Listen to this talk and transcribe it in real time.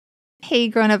Hey,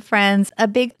 grown-up friends, a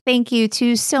big thank you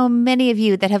to so many of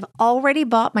you that have already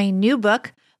bought my new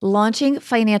book, Launching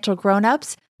Financial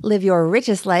Grown-Ups, Live Your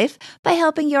Richest Life by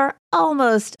helping your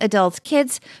almost adult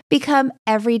kids become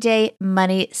everyday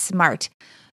money smart.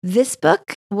 This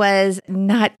book was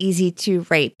not easy to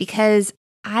write because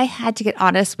I had to get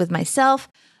honest with myself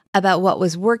about what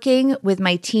was working with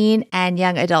my teen and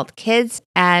young adult kids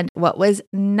and what was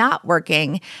not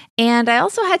working. And I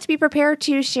also had to be prepared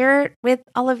to share it with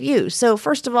all of you. So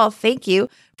first of all, thank you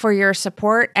for your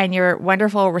support and your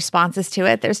wonderful responses to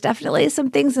it. There's definitely some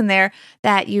things in there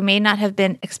that you may not have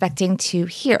been expecting to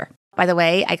hear. By the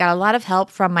way, I got a lot of help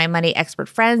from my money expert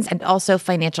friends and also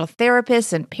financial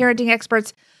therapists and parenting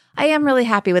experts. I am really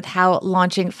happy with how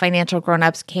Launching Financial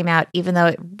Grown-Ups came out, even though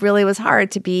it really was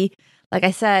hard to be, like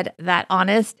I said, that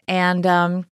honest. And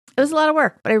it was a lot of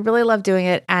work, but I really love doing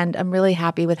it. And I'm really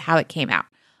happy with how it came out.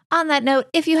 On that note,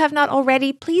 if you have not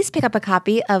already, please pick up a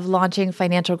copy of Launching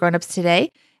Financial Grown-Ups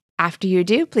today. After you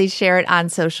do, please share it on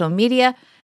social media.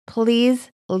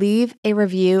 Please leave a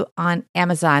review on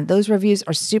Amazon. Those reviews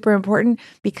are super important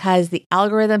because the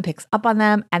algorithm picks up on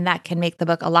them and that can make the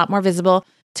book a lot more visible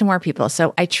to more people.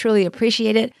 So I truly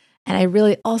appreciate it. And I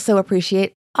really also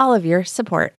appreciate all of your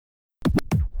support.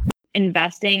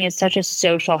 Investing is such a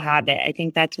social habit. I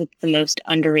think that's what's the most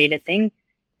underrated thing.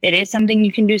 It is something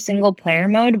you can do single player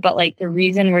mode, but like the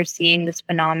reason we're seeing this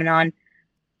phenomenon,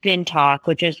 FinTok,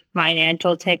 which is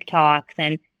financial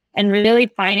TikToks and really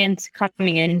finance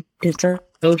coming into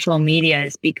social media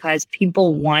is because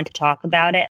people want to talk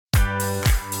about it.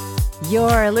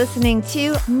 You're listening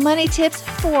to Money Tips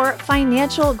for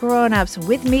Financial Grown-Ups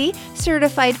with me,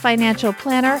 certified financial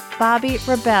planner, Bobbi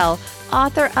Rebell,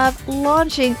 author of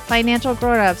Launching Financial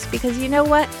Grown-Ups, because you know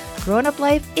what? Grown-up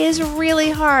life is really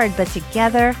hard, but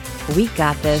together we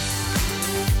got this.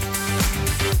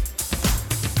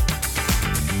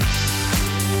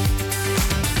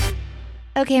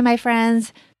 Okay, my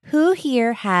friends, who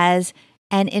here has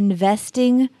an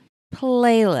investing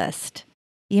playlist?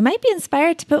 You might be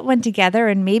inspired to put one together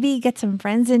and maybe get some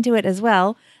friends into it as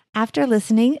well after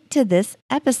listening to this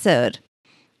episode.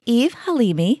 Eve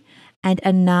Halimi and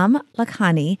Anam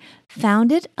Lakhani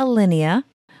founded Alinea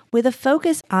with a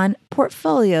focus on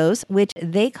portfolios, which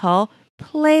they call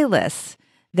playlists.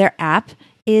 Their app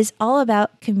is all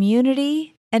about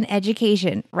community and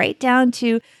education, right down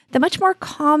to the much more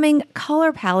calming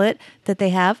color palette that they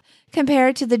have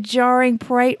compared to the jarring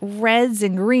bright reds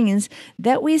and greens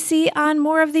that we see on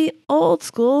more of the old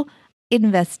school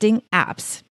investing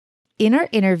apps. In our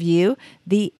interview,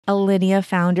 the Alinea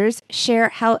founders share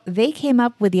how they came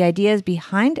up with the ideas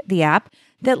behind the app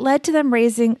that led to them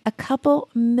raising a couple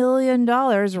 $1 million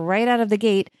right out of the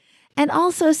gate, and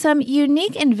also some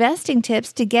unique investing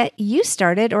tips to get you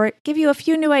started or give you a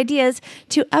few new ideas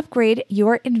to upgrade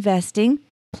your investing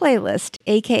playlist,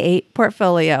 aka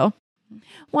portfolio.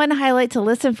 One highlight to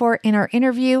listen for in our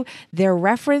interview, their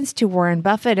reference to Warren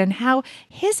Buffett and how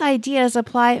his ideas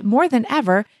apply more than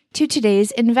ever to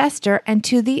today's investor and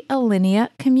to the Alinea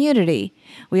community.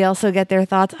 We also get their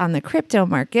thoughts on the crypto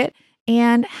market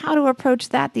and how to approach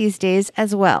that these days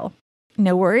as well.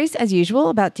 No worries, as usual,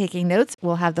 about taking notes.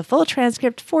 We'll have the full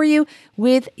transcript for you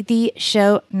with the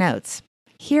show notes.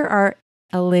 Here are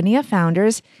Alinea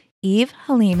founders Eve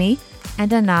Halimi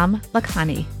and Anam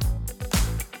Lakhani.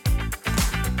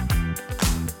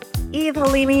 Eve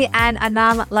Halimi and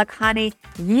Anam Lakhani,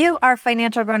 you are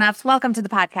financial grown-ups. Welcome to the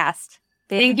podcast.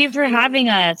 Thank you for having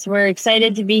us. We're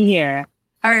excited to be here.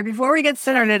 All right, before we get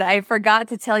started, I forgot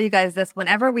to tell you guys this.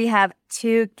 Whenever we have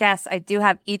two guests, I do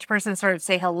have each person sort of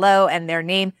say hello and their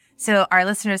name so our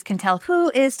listeners can tell who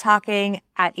is talking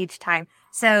at each time.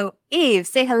 So, Eve,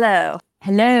 say hello.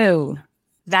 Hello.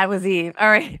 That was Eve. All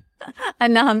right.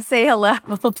 Anam, say hello.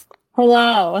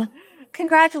 Hello.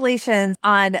 Congratulations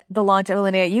on the launch of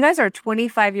Alinea. You guys are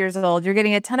 25 years old. You're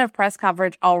getting a ton of press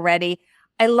coverage already.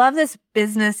 I love this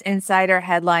Business Insider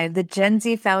headline. The Gen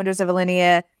Z founders of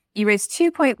Alinea, you raised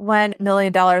 $2.1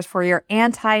 million for your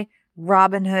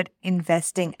anti-Robinhood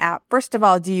investing app. First of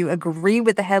all, do you agree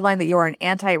with the headline that you're an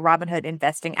anti-Robinhood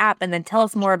investing app? And then tell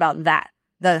us more about that,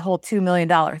 the whole $2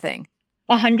 million thing.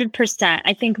 100%.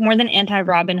 I think more than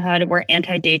anti-Robinhood, we're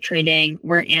anti-day trading.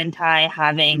 We're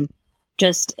anti-having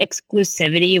just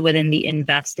exclusivity within the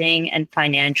investing and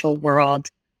financial world.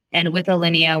 And with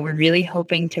Alinea, we're really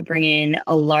hoping to bring in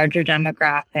a larger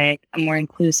demographic, a more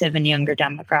inclusive and younger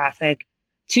demographic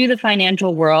to the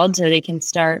financial world so they can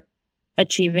start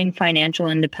achieving financial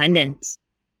independence.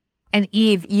 And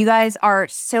Eve, you guys are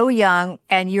so young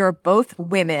and you're both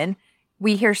women.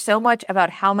 We hear so much about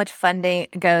how much funding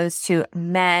goes to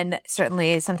men,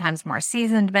 certainly sometimes more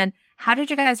seasoned men. How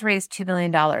did you guys raise $2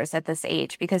 million at this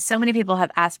age? Because so many people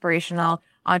have aspirational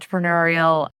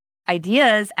entrepreneurial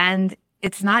ideas and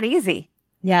it's not easy.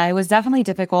 Yeah, it was definitely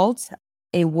difficult.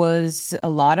 It was a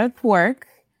lot of work,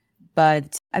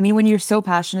 but I mean, when you're so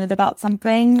passionate about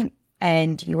something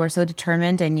and you are so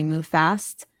determined and you move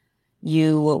fast,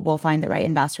 you will find the right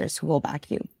investors who will back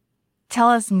you. Tell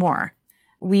us more.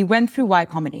 We went through Y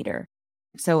Combinator.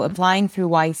 So applying through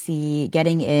YC,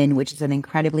 getting in, which is an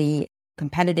incredibly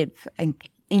competitive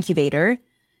incubator,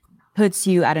 puts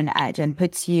you at an edge and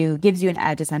gives you an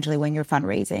edge essentially when you're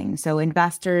fundraising. So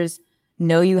investors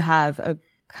know you have a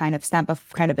kind of stamp of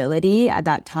credibility at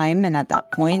that time and at that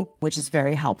point, which is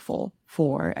very helpful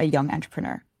for a young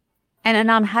entrepreneur. And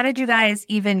Anam, how did you guys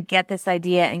even get this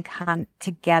idea and come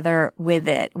together with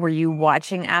it? Were you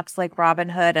watching apps like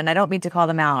Robinhood? And I don't mean to call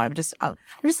them out. I'm just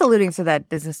alluding to that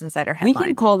Business Insider headline. We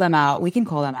can call them out.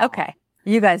 Okay.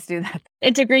 You guys do that.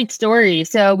 It's a great story.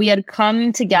 So we had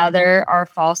come together our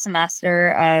fall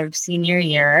semester of senior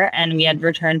year, and we had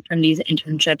returned from these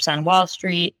internships on Wall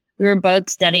Street. We were both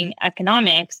studying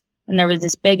economics, and there was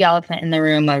this big elephant in the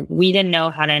room of we didn't know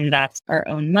how to invest our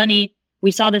own money. We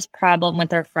saw this problem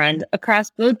with our friends across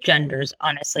both genders,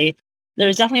 honestly.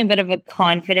 There's definitely a bit of a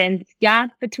confidence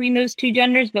gap between those two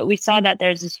genders, but we saw that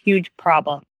there's this huge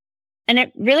problem. And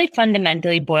it really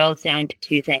fundamentally boils down to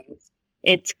two things.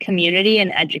 It's community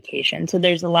and education. So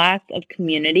there's a lack of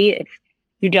community. If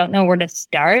you don't know where to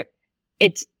start,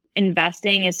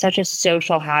 investing is such a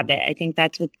social habit. I think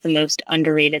that's what's the most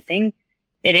underrated thing.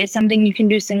 It is something you can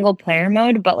do single player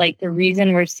mode, but like the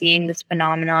reason we're seeing this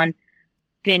phenomenon,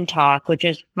 FinTok, which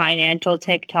is financial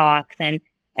TikToks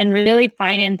and really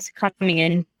finance coming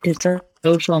into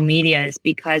social media is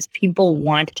because people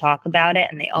want to talk about it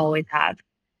and they always have.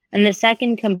 And the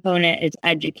second component is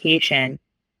education.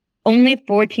 Only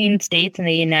 14 states in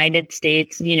the United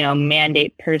States,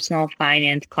 mandate personal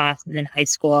finance classes in high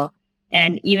school.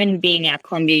 And even being at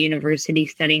Columbia University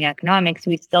studying economics,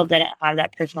 we still didn't have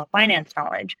that personal finance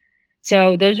knowledge.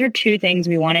 So those are two things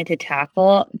we wanted to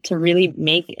tackle to really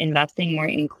make investing more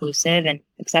inclusive and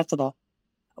accessible.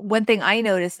 One thing I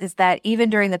noticed is that even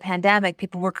during the pandemic,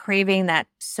 people were craving that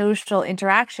social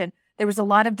interaction. There was a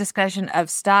lot of discussion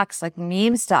of stocks, like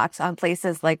meme stocks on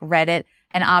places like Reddit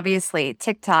and obviously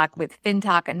TikTok with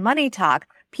FinTok and Money Talk.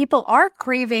 People are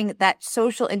craving that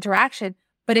social interaction,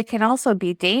 but it can also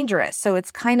be dangerous. So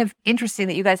it's kind of interesting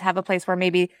that you guys have a place where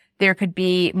maybe there could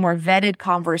be more vetted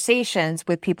conversations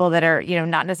with people that are,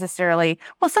 not necessarily,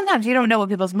 well, sometimes you don't know what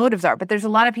people's motives are, but there's a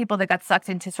lot of people that got sucked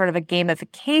into sort of a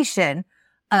gamification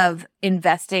of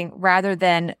investing rather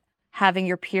than having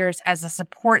your peers as a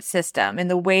support system in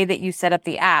the way that you set up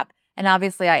the app. And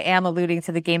obviously I am alluding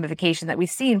to the gamification that we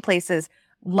see in places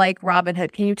like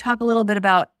Robinhood. Can you talk a little bit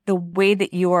about the way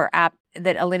that your app,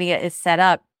 that Alinea is set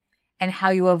up and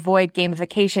how you avoid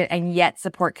gamification and yet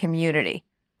support community?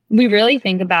 We really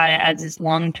think about it as this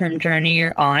long-term journey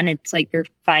you're on. It's like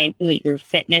your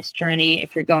fitness journey.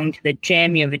 If you're going to the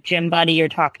gym, you have a gym buddy, you're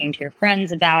talking to your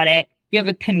friends about it. You have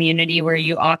a community where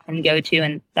you often go to,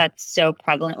 and that's so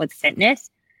prevalent with fitness.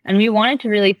 And we wanted to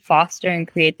really foster and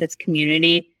create this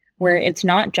community where it's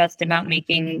not just about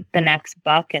making the next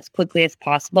buck as quickly as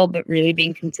possible, but really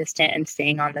being consistent and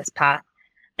staying on this path.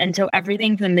 And so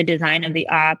everything from the design of the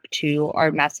app to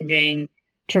our messaging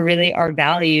to really our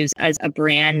values as a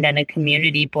brand and a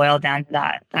community boil down to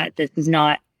that this is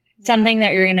not something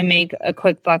that you're going to make a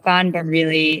quick buck on, but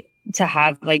really to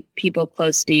have like people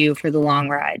close to you for the long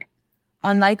ride.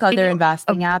 Unlike other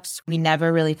investing apps, we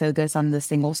never really focus on the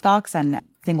single stocks and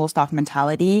single stock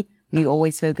mentality. We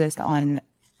always focused on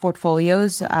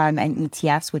portfolios and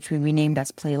ETFs, which we renamed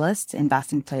as playlists,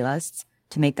 investing playlists,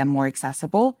 to make them more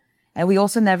accessible. And we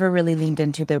also never really leaned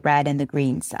into the red and the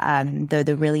greens,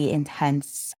 the really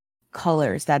intense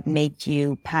colors that make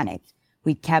you panic.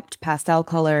 We kept pastel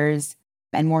colors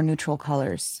and more neutral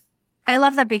colors. I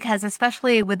love that because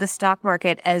especially with the stock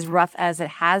market as rough as it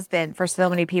has been for so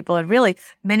many people, and really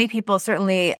many people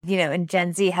certainly, in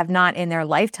Gen Z have not in their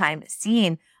lifetime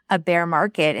seen a bear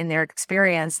market in their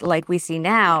experience like we see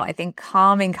now. I think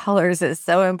calming colors is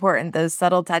so important, those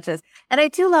subtle touches. And I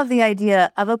do love the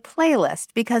idea of a playlist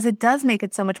because it does make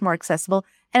it so much more accessible.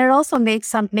 And it also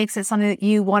makes it something that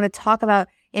you want to talk about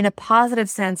in a positive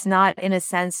sense, not in a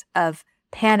sense of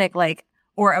panic,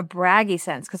 or a braggy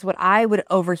sense. Because what I would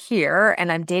overhear,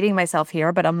 and I'm dating myself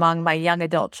here, but among my young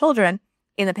adult children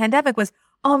in the pandemic was,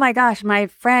 oh my gosh, my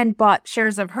friend bought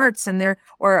shares of Hertz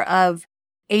or of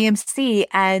AMC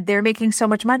and they're making so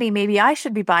much money. Maybe I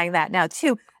should be buying that now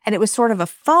too. And it was sort of a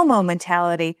FOMO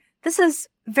mentality. This is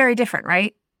very different,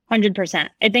 right? 100%.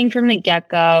 I think from the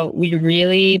get-go, we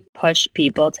really push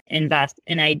people to invest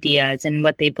in ideas and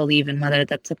what they believe in, whether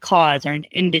that's a cause or an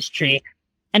industry.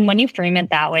 And when you frame it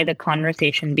that way, the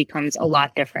conversation becomes a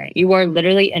lot different. You are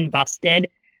literally invested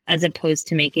as opposed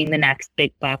to making the next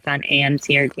big buck on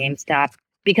AMC or GameStop,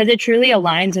 because it truly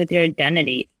aligns with your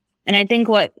identity. And I think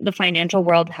what the financial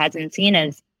world hasn't seen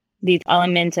is these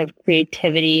elements of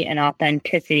creativity and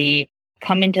authenticity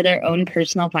come into their own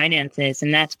personal finances.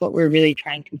 And that's what we're really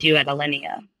trying to do at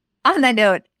Alinea. On that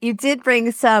note, you did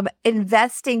bring some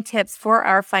investing tips for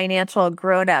our financial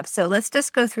grown-ups. So let's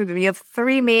just go through them. You have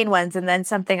three main ones and then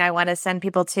something I want to send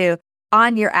people to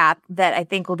on your app that I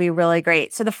think will be really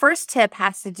great. So the first tip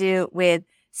has to do with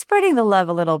spreading the love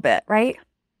a little bit, right?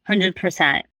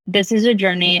 100%. This is a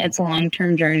journey. It's a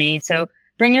long-term journey. So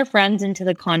bring your friends into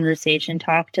the conversation,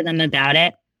 talk to them about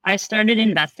it. I started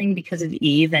investing because of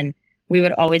Eve, and we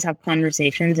would always have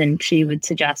conversations and she would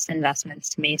suggest investments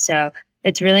to me. So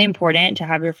it's really important to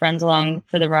have your friends along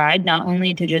for the ride, not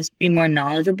only to just be more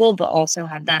knowledgeable, but also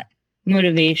have that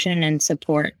motivation and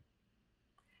support.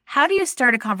 How do you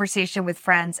start a conversation with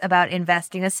friends about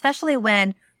investing, especially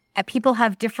when people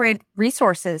have different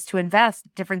resources to invest,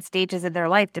 different stages in their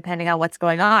life, depending on what's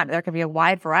going on? There can be a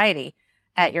wide variety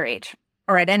at your age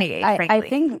or at any age, frankly. I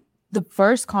think the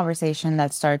first conversation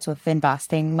that starts with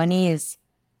investing money is,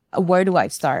 where do I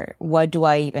start? What do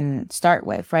I even start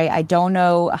with, right? I don't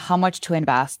know how much to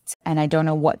invest and I don't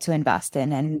know what to invest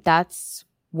in. And that's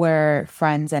where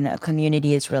friends and a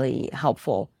community is really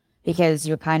helpful, because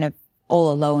you're kind of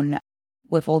all alone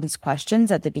with all these questions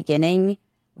at the beginning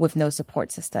with no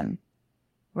support system.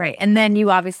 Right. And then you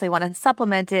obviously want to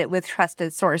supplement it with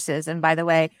trusted sources. And by the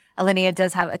way, Alinea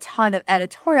does have a ton of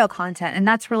editorial content. And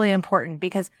that's really important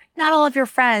because not all of your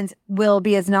friends will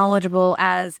be as knowledgeable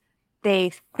as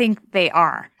they think they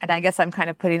are. And I guess I'm kind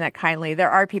of putting that kindly. There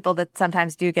are people that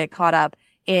sometimes do get caught up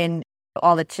in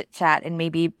all the chit chat and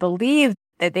maybe believe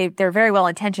that they're very well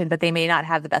intentioned, but they may not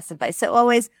have the best advice. So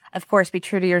always, of course, be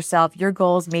true to yourself. Your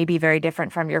goals may be very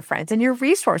different from your friends and your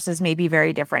resources may be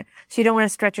very different. So you don't want to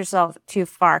stretch yourself too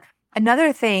far.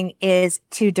 Another thing is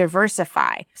to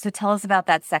diversify. So tell us about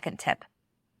that second tip.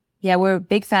 Yeah, we're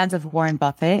big fans of Warren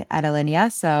Buffett at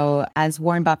Alinea. So as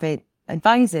Warren Buffett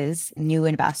advises new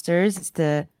investors, is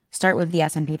to start with the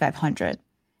S&P 500.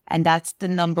 And that's the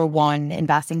number one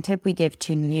investing tip we give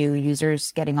to new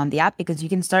users getting on the app, because you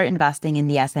can start investing in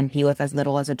the S&P with as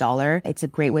little as $1. It's a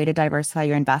great way to diversify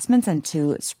your investments and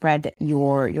to spread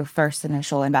your first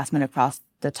initial investment across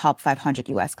the top 500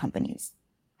 US companies.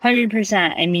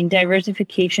 100%. I mean,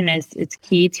 diversification it's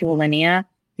key to Alinea.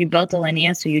 We built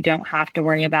Alinea so you don't have to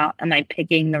worry about, am I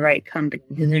picking the right company?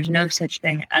 Because there's no such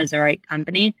thing as the right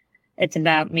company. It's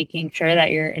about making sure that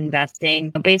you're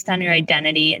investing based on your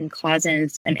identity and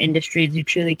causes and industries you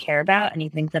truly care about and you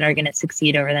think that are going to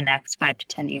succeed over the next 5 to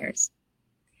 10 years.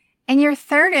 And your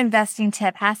third investing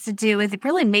tip has to do with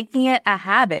really making it a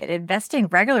habit, investing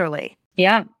regularly.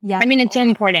 Yeah. I mean, it's so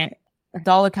important.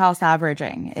 Dollar cost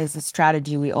averaging is a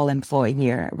strategy we all employ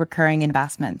here. Recurring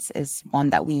investments is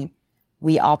one that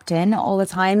we opt in all the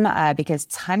time because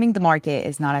timing the market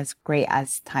is not as great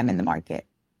as time in the market.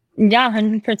 Yeah,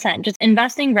 100%. Just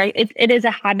investing, right? It is a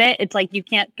habit. It's like you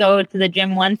can't go to the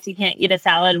gym once. You can't eat a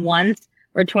salad once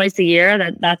or twice a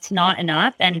year. That's not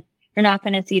enough. And you're not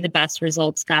going to see the best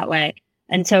results that way.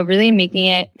 And so really making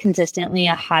it consistently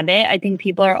a habit, I think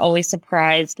people are always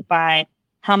surprised by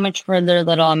how much further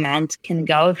little amounts can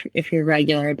go if you're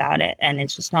regular about it. And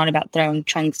it's just not about throwing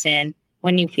chunks in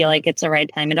when you feel like it's the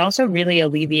right time. It also really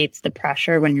alleviates the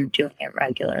pressure when you're doing it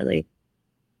regularly.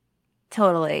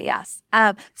 Totally. Yes.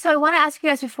 So I want to ask you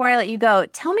guys before I let you go,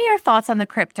 tell me your thoughts on the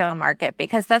crypto market,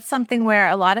 because that's something where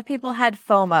a lot of people had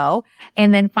FOMO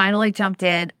and then finally jumped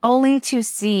in only to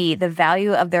see the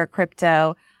value of their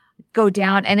crypto go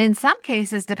down. And in some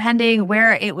cases, depending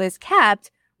where it was kept,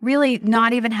 really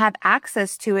not even have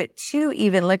access to it to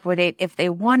even liquidate if they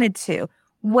wanted to.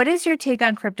 What is your take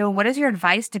on crypto? What is your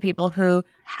advice to people who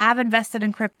have invested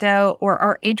in crypto or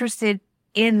are interested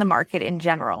in the market in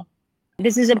general?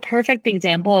 This is a perfect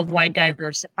example of why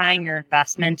diversifying your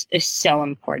investments is so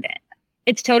important.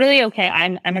 It's totally okay.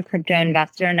 I'm a crypto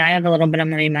investor and I have a little bit of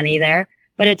my money there,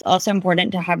 but it's also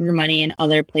important to have your money in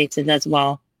other places as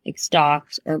well, like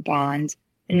stocks or bonds,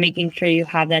 and making sure you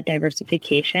have that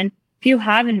diversification. If you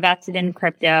have invested in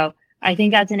crypto, I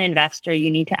think as an investor, you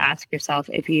need to ask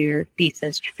yourself if your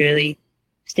thesis truly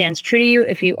stands true to you,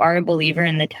 if you are a believer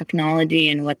in the technology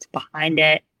and what's behind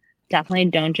it. Definitely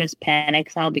don't just panic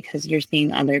sell because you're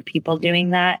seeing other people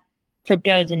doing that.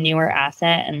 Crypto is a newer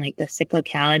asset and like the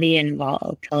cyclicality and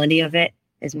volatility of it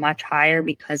is much higher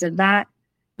because of that.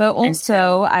 But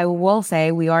also, I will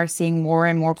say we are seeing more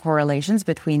and more correlations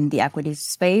between the equity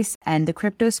space and the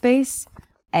crypto space.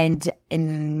 And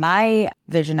in my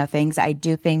vision of things, I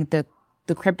do think the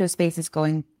crypto space is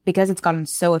going, because it's gotten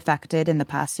so affected in the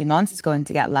past few months, it's going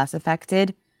to get less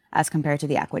affected as compared to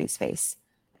the equity space.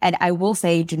 And I will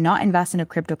say, do not invest in a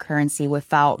cryptocurrency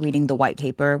without reading the white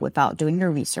paper, without doing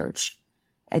your research.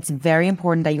 It's very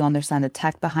important that you understand the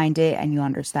tech behind it and you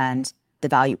understand the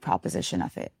value proposition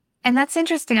of it. And that's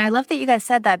interesting. I love that you guys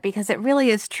said that because it really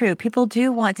is true. People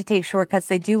do want to take shortcuts.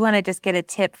 They do want to just get a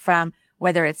tip from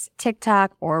whether it's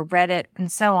TikTok or Reddit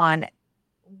and so on.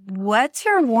 What's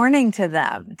your warning to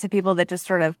them, to people that just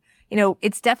sort of,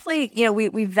 it's definitely,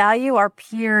 we value our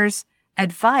peers'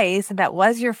 advice, and that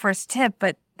was your first tip,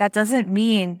 but that doesn't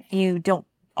mean you don't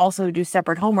also do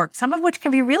separate homework, some of which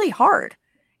can be really hard.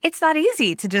 It's not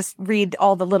easy to just read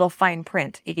all the little fine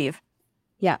print, Eve.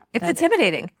 Yeah. It's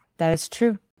intimidating. That is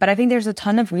true. But I think there's a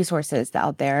ton of resources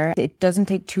out there. It doesn't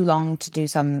take too long to do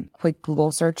some quick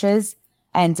Google searches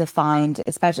and to find,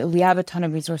 especially, we have a ton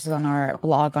of resources on our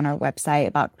blog, on our website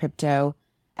about crypto.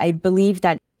 I believe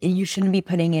that you shouldn't be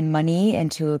putting in money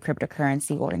into a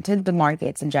cryptocurrency or into the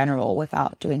markets in general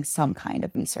without doing some kind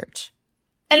of research.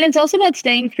 And it's also about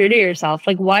staying true to yourself.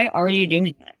 Like, why are you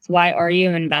doing this? Why are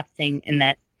you investing in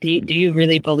that? Do you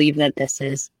really believe that this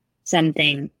is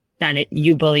something that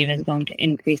you believe is going to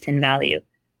increase in value?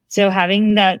 So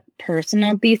having that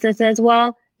personal thesis as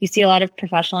well, you see a lot of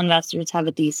professional investors have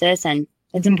a thesis, and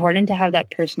it's important to have that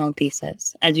personal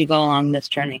thesis as you go along this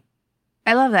journey.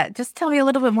 I love that. Just tell me a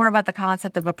little bit more about the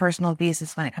concept of a personal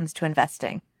thesis when it comes to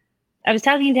investing. I was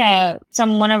talking to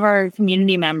one of our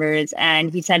community members,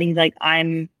 and he said, he's like,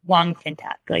 I'm long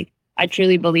fintech. Like, I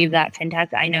truly believe that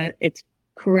fintech, I know it's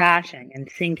crashing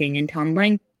and sinking and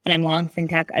tumbling, and I'm long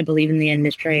fintech. I believe in the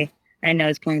industry. I know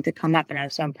it's going to come up, and I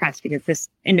was so impressed because this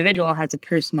individual has a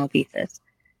personal thesis.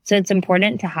 So it's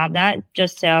important to have that,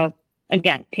 just so,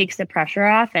 again, takes the pressure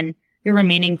off and you're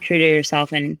remaining true to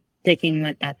yourself and sticking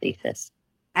with that thesis.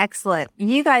 Excellent.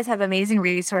 You guys have amazing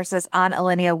resources on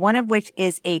Alinea, one of which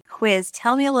is a quiz.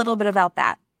 Tell me a little bit about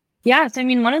that. Yeah. So,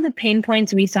 one of the pain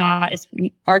points we saw is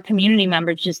our community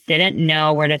members just didn't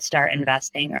know where to start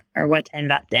investing or what to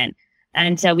invest in.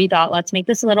 And so we thought, let's make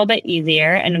this a little bit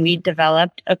easier. And we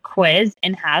developed a quiz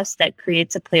in-house that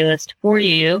creates a playlist for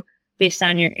you based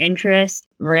on your interests,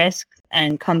 risks,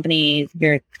 and companies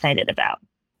you're excited about.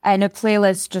 And a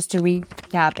playlist, just to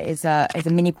recap, is a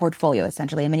mini portfolio,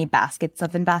 essentially, a mini baskets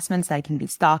of investments that can be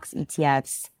stocks,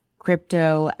 ETFs,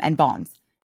 crypto, and bonds.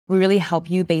 We really help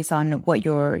you based on what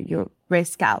your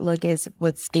risk outlook is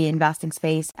with the investing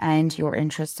space and your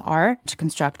interests are to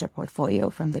construct a portfolio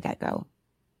from the get-go.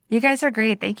 You guys are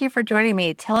great. Thank you for joining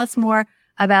me. Tell us more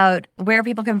about where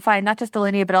people can find not just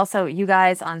Alinea, but also you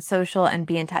guys on social and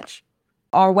be in touch.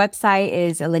 Our website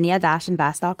is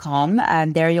alinea-invest.com.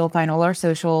 And there you'll find all our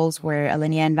socials. We're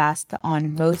Alinea Invest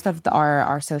on most of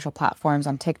our social platforms,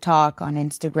 on TikTok, on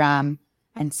Instagram,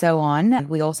 and so on.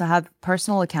 We also have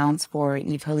personal accounts for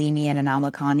Eve Halimi and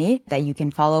Anal Lakhani that you can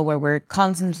follow, where we're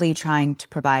constantly trying to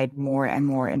provide more and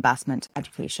more investment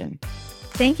education.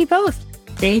 Thank you both.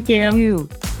 Thank you.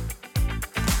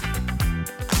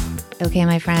 Okay,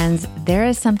 my friends, there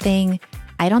is something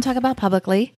I don't talk about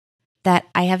publicly that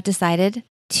I have decided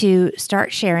to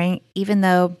start sharing, even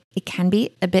though it can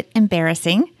be a bit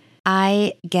embarrassing.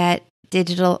 I get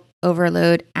digital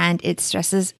overload and it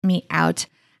stresses me out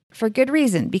for good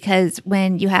reason, because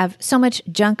when you have so much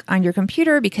junk on your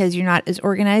computer because you're not as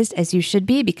organized as you should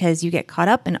be, because you get caught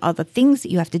up in all the things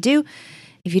that you have to do,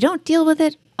 if you don't deal with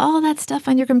it, all that stuff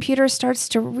on your computer starts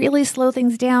to really slow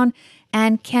things down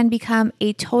and can become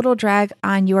a total drag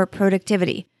on your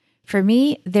productivity. For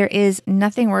me, there is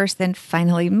nothing worse than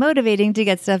finally motivating to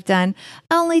get stuff done,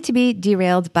 only to be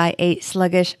derailed by a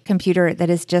sluggish computer that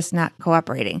is just not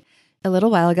cooperating. A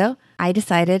little while ago, I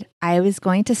decided I was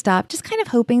going to stop just kind of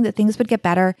hoping that things would get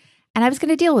better, and I was going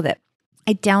to deal with it.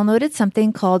 I downloaded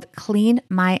something called Clean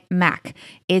My Mac.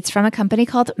 It's from a company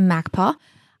called MacPaw.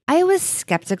 I was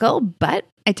skeptical, but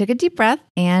I took a deep breath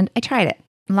and I tried it.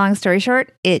 Long story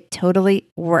short, it totally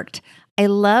worked. I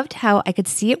loved how I could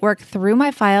see it work through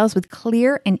my files with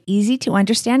clear and easy to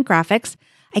understand graphics.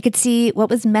 I could see what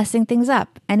was messing things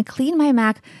up, and Clean My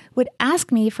Mac would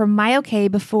ask me for my okay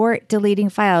before deleting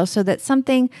files so that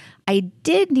something I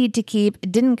did need to keep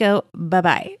didn't go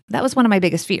bye-bye. That was one of my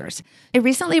biggest fears. I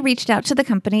recently reached out to the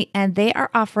company, and they are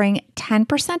offering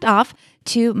 10% off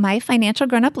to my financial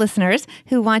grown-up listeners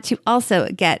who want to also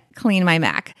get Clean My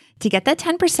Mac. To get that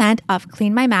 10% off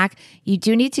Clean My Mac, you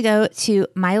do need to go to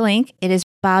my link. It is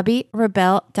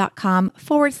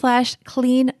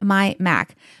bobbyrebell.com/cleanmymac.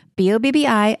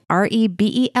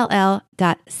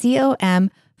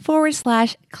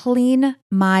 BOBBIREBELL.com/clean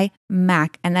my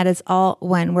Mac. And that is all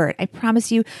one word. I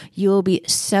promise you, you will be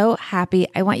so happy.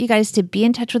 I want you guys to be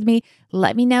in touch with me.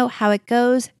 Let me know how it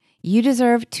goes. You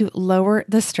deserve to lower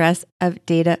the stress of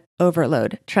data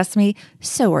overload. Trust me,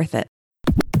 so worth it.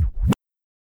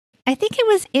 I think it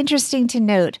was interesting to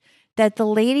note that the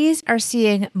ladies are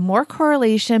seeing more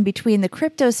correlation between the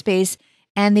crypto space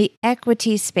and the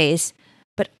equity space,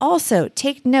 but also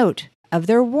take note of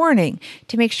their warning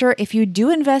to make sure if you do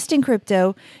invest in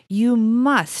crypto, you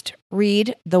must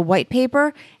read the white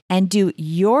paper and do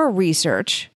your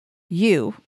research,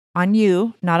 on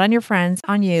you, not on your friends,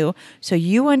 on you, so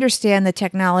you understand the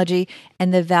technology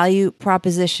and the value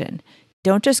proposition.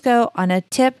 Don't just go on a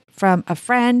tip from a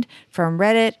friend, from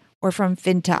Reddit, or from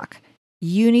FinTalk.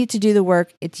 You need to do the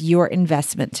work. It's your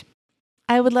investment.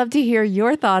 I would love to hear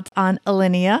your thoughts on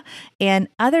Alinea and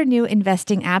other new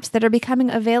investing apps that are becoming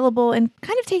available and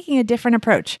kind of taking a different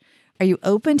approach. Are you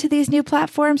open to these new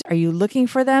platforms? Are you looking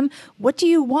for them? What do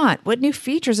you want? What new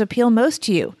features appeal most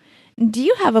to you? Do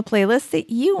you have a playlist that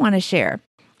you want to share?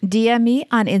 DM me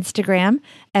on Instagram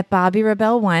at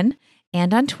BobbyRebel1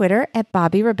 and on Twitter at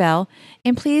BobbyRebel.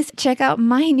 And please check out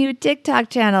my new TikTok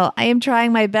channel. I am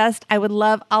trying my best. I would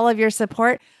love all of your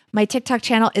support. My TikTok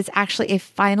channel is actually a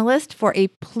finalist for a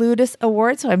Plutus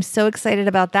Award, so I'm so excited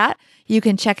about that. You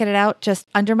can check it out just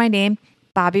under my name,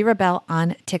 Bobby Rebel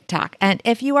on TikTok. And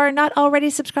if you are not already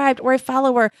subscribed or a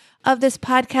follower of this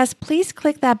podcast, please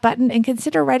click that button and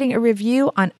consider writing a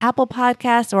review on Apple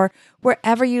Podcasts or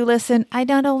wherever you listen. I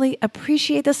not only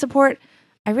appreciate the support,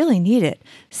 I really need it.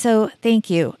 So thank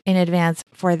you in advance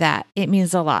for that. It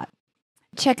means a lot.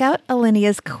 Check out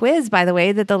Alinea's quiz, by the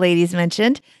way, that the ladies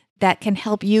mentioned, that can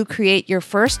help you create your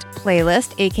first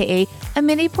playlist, aka a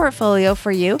mini portfolio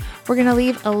for you. We're going to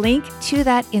leave a link to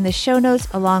that in the show notes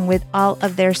along with all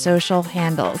of their social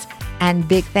handles. And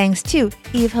big thanks to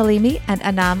Eve Halimi and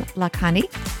Anam Lakhani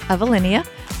of Alinea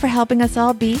for helping us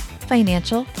all be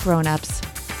financial grown-ups.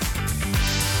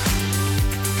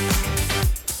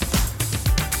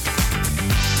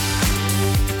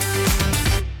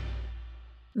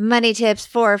 Money Tips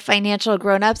for Financial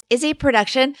Grown-Ups is a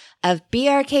production of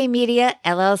BRK Media,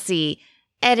 LLC.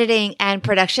 Editing and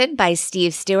production by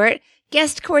Steve Stewart.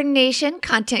 Guest coordination,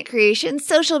 content creation,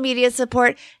 social media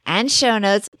support, and show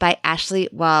notes by Ashley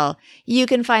Wall. You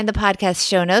can find the podcast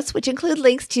show notes, which include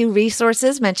links to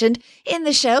resources mentioned in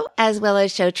the show, as well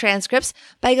as show transcripts,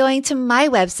 by going to my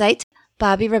website,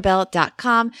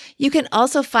 BobbyRebel.com. You can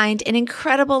also find an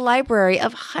incredible library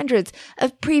of hundreds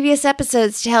of previous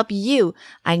episodes to help you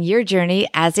on your journey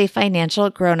as a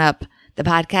financial grown-up. The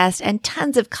podcast and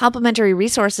tons of complimentary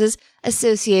resources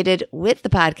associated with the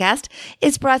podcast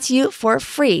is brought to you for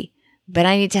free, but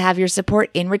I need to have your support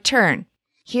in return.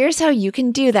 Here's how you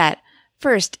can do that.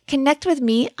 First, connect with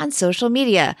me on social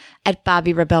media at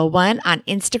BobbyRebel1 on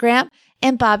Instagram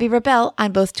and Bobby Rebel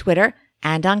on both Twitter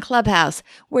and on Clubhouse,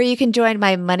 where you can join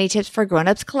my Money Tips for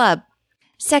Grown-Ups Club.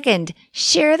 Second,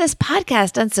 share this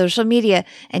podcast on social media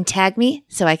and tag me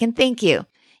so I can thank you.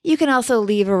 You can also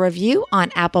leave a review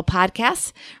on Apple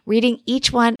Podcasts. Reading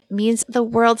each one means the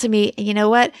world to me. And you know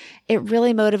what? It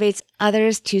really motivates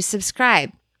others to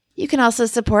subscribe. You can also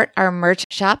support our merch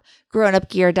shop,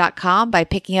 grownupgear.com, by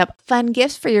picking up fun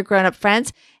gifts for your grown-up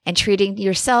friends and treating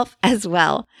yourself as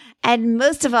well. And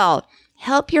most of all,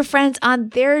 help your friends on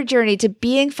their journey to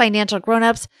being financial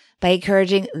grown-ups by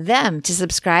encouraging them to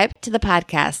subscribe to the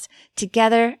podcast.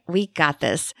 Together, we got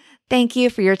this. Thank you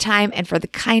for your time and for the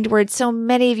kind words so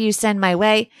many of you send my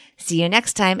way. See you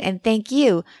next time, and thank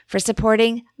you for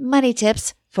supporting Money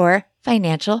Tips for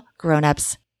Financial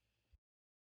Grown-Ups.